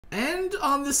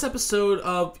on this episode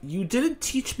of You Didn't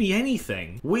Teach Me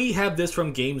Anything, we have this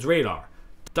from Games Radar.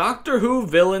 Doctor Who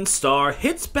villain star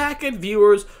hits back at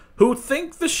viewers who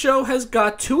think the show has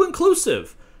got too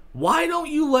inclusive. Why don't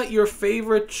you let your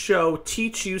favorite show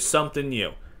teach you something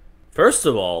new? First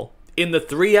of all, in the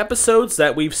 3 episodes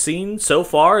that we've seen so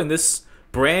far in this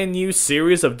brand new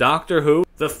series of Doctor Who,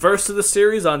 the first of the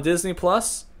series on Disney+,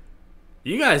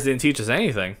 you guys didn't teach us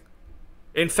anything.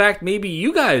 In fact, maybe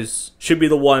you guys should be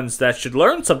the ones that should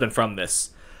learn something from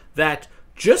this. That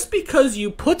just because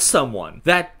you put someone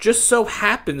that just so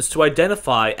happens to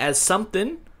identify as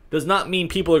something does not mean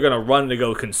people are going to run to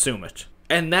go consume it.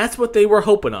 And that's what they were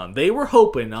hoping on. They were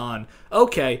hoping on,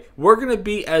 okay, we're going to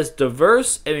be as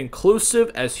diverse and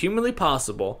inclusive as humanly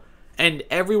possible, and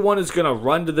everyone is going to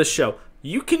run to the show.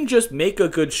 You can just make a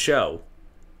good show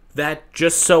that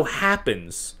just so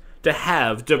happens to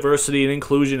have diversity and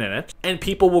inclusion in it, and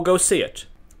people will go see it.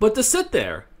 But to sit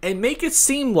there and make it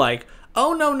seem like,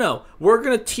 oh no, we're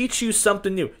going to teach you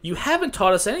something new. You haven't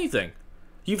taught us anything.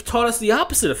 You've taught us the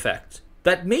opposite effect.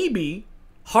 That maybe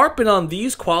harping on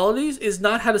these qualities is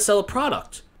not how to sell a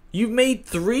product. You've made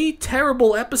 3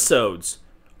 terrible episodes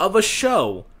of a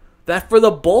show that for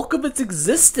the bulk of its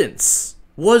existence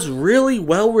was really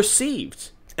well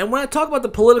received. And when I talk about the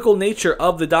political nature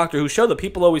of the Doctor Who show, the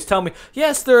people always tell me,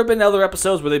 yes, there have been other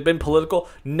episodes where they've been political.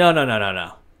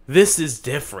 No. This is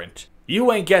different.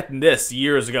 You ain't getting this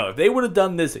years ago. If they would have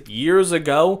done this years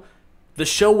ago, the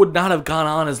show would not have gone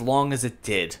on as long as it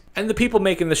did. And the people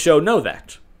making the show know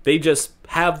that. They just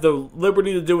have the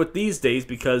liberty to do it these days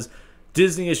because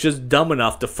Disney is just dumb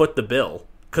enough to foot the bill.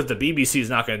 Because the BBC is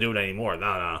not going to do it anymore.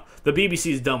 No. The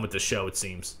BBC is done with the show, it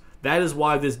seems. That is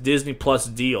why this Disney Plus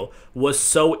deal was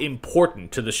so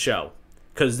important to the show.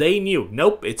 Because they knew,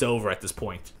 nope, it's over at this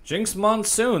point. Jinkx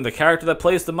Monsoon, the character that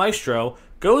plays the Maestro,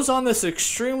 goes on this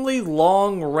extremely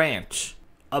long rant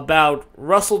about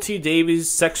Russell T Davies'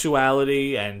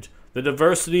 sexuality and the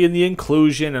diversity and the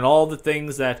inclusion and all the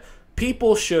things that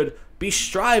people should be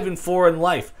striving for in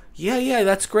life. Yeah,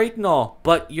 that's great and all,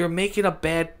 but you're making a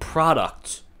bad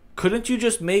product. Couldn't you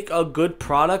just make a good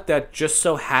product that just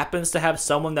so happens to have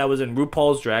someone that was in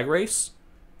RuPaul's Drag Race?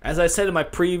 As I said in my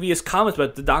previous comments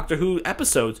about the Doctor Who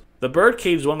episodes, The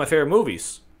Birdcage is one of my favorite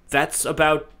movies. That's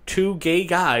about 2 gay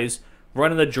guys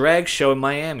running a drag show in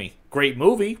Miami. Great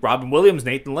movie. Robin Williams,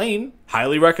 Nathan Lane.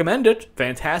 Highly recommend it.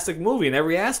 Fantastic movie in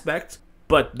every aspect.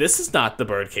 But this is not The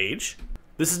Birdcage.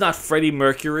 This is not Freddie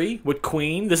Mercury with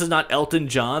Queen. This is not Elton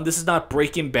John. This is not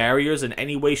breaking barriers in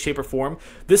any way, shape, or form.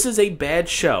 This is a bad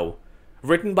show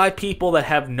written by people that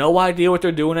have no idea what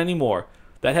they're doing anymore,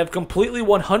 that have completely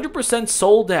 100%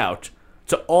 sold out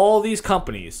to all these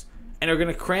companies and are going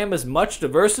to cram as much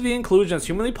diversity and inclusion as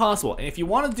humanly possible. And if you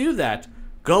want to do that,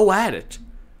 go at it.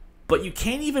 But you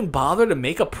can't even bother to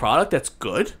make a product that's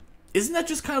good? Isn't that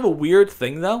just kind of a weird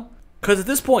thing, though? Because at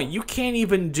this point, you can't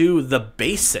even do the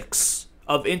basics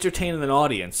of entertaining an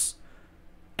audience.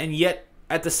 And yet,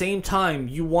 at the same time,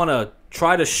 you want to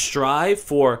try to strive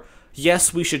for,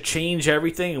 yes, we should change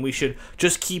everything and we should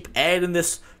just keep adding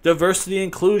this diversity and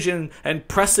inclusion and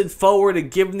press it forward and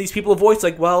giving these people a voice.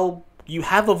 Like, well, you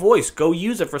have a voice. Go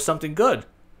use it for something good.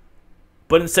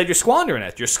 But instead you're squandering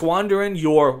it. You're squandering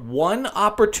your one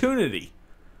opportunity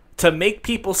to make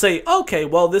people say, okay,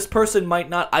 well, this person might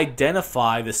not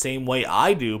identify the same way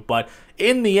I do, but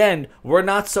in the end, we're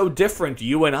not so different,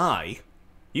 you and I.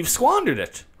 You've squandered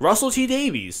it. Russell T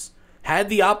Davies had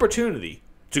the opportunity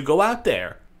to go out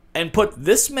there and put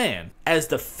this man as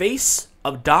the face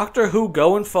of Doctor Who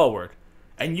going forward.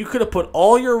 And you could have put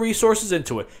all your resources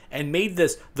into it and made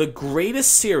this the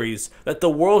greatest series that the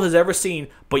world has ever seen,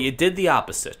 but you did the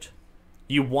opposite.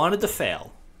 You wanted to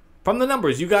fail. From the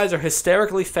numbers, you guys are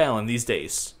hysterically failing these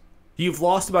days. You've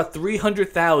lost about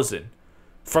 300,000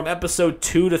 from episode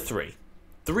 2 to 3.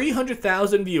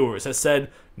 300,000 viewers have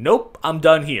said, nope, I'm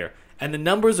done here. And the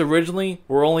numbers originally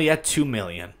were only at 2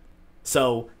 million.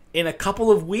 So, in a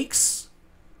couple of weeks,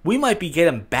 we might be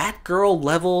getting Batgirl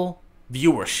level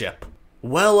viewership.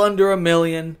 Well under 1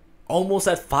 million, almost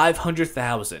at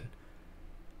 500,000.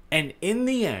 And in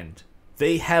the end,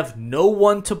 they have no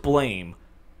one to blame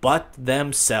but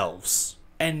themselves.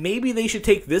 And maybe they should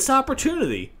take this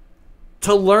opportunity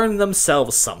to learn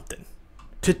themselves something.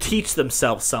 To teach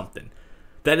themselves something.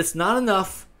 That it's not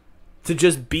enough to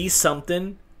just be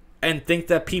something and think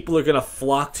that people are going to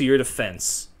flock to your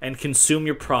defense and consume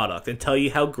your product and tell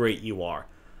you how great you are.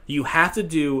 You have to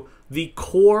do the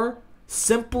core,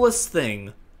 simplest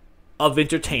thing of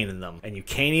entertaining them. And you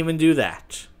can't even do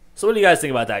that. So what do you guys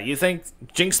think about that? You think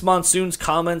Jinkx Monsoon's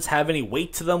comments have any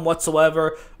weight to them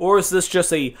whatsoever? Or is this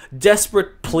just a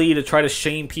desperate plea to try to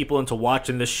shame people into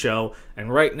watching this show?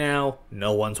 And right now,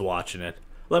 no one's watching it.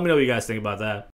 Let me know what you guys think about that.